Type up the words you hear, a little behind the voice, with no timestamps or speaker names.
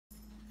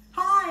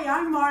Hi,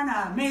 I'm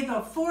Marna. May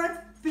the 4th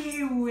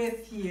be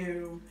with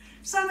you.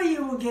 Some of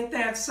you will get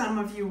that, some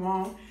of you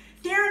won't.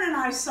 Darren and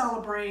I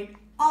celebrate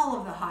all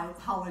of the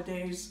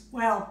holidays,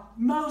 well,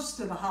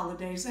 most of the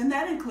holidays, and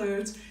that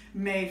includes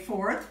May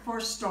 4th for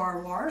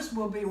Star Wars.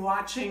 We'll be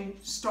watching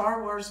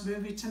Star Wars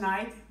movie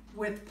tonight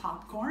with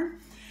popcorn.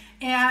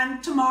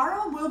 And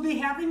tomorrow we'll be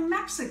having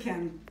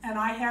Mexican, and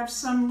I have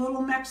some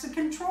little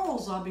Mexican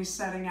trolls I'll be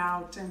setting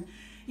out, and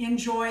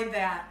enjoy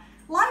that.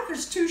 Life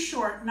is too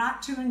short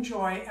not to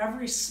enjoy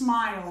every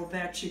smile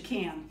that you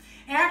can.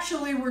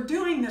 Actually, we're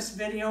doing this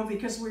video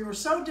because we were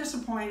so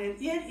disappointed.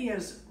 It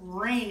is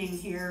raining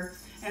here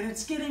and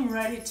it's getting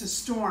ready to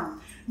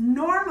storm.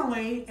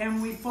 Normally,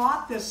 and we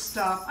bought this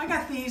stuff, I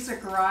got these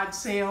at garage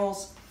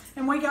sales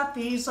and we got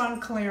these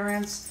on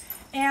clearance,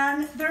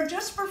 and they're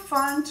just for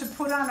fun to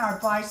put on our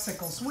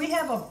bicycles. We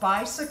have a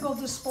bicycle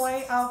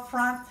display out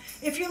front.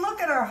 If you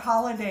look at our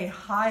holiday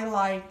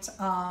highlight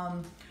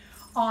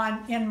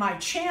in my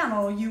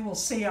channel, you will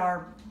see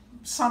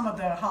some of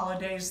the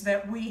holidays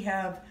that we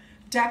have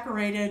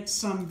decorated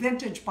some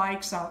vintage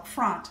bikes out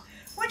front.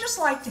 We just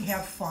like to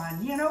have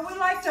fun. You know, we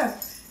like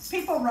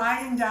people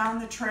riding down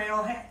the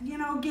trail, you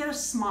know, get a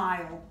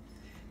smile.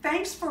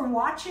 Thanks for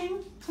watching.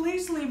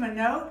 Please leave a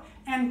note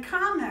and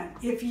comment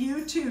if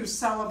you too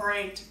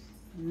celebrate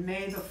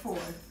May the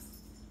 4th.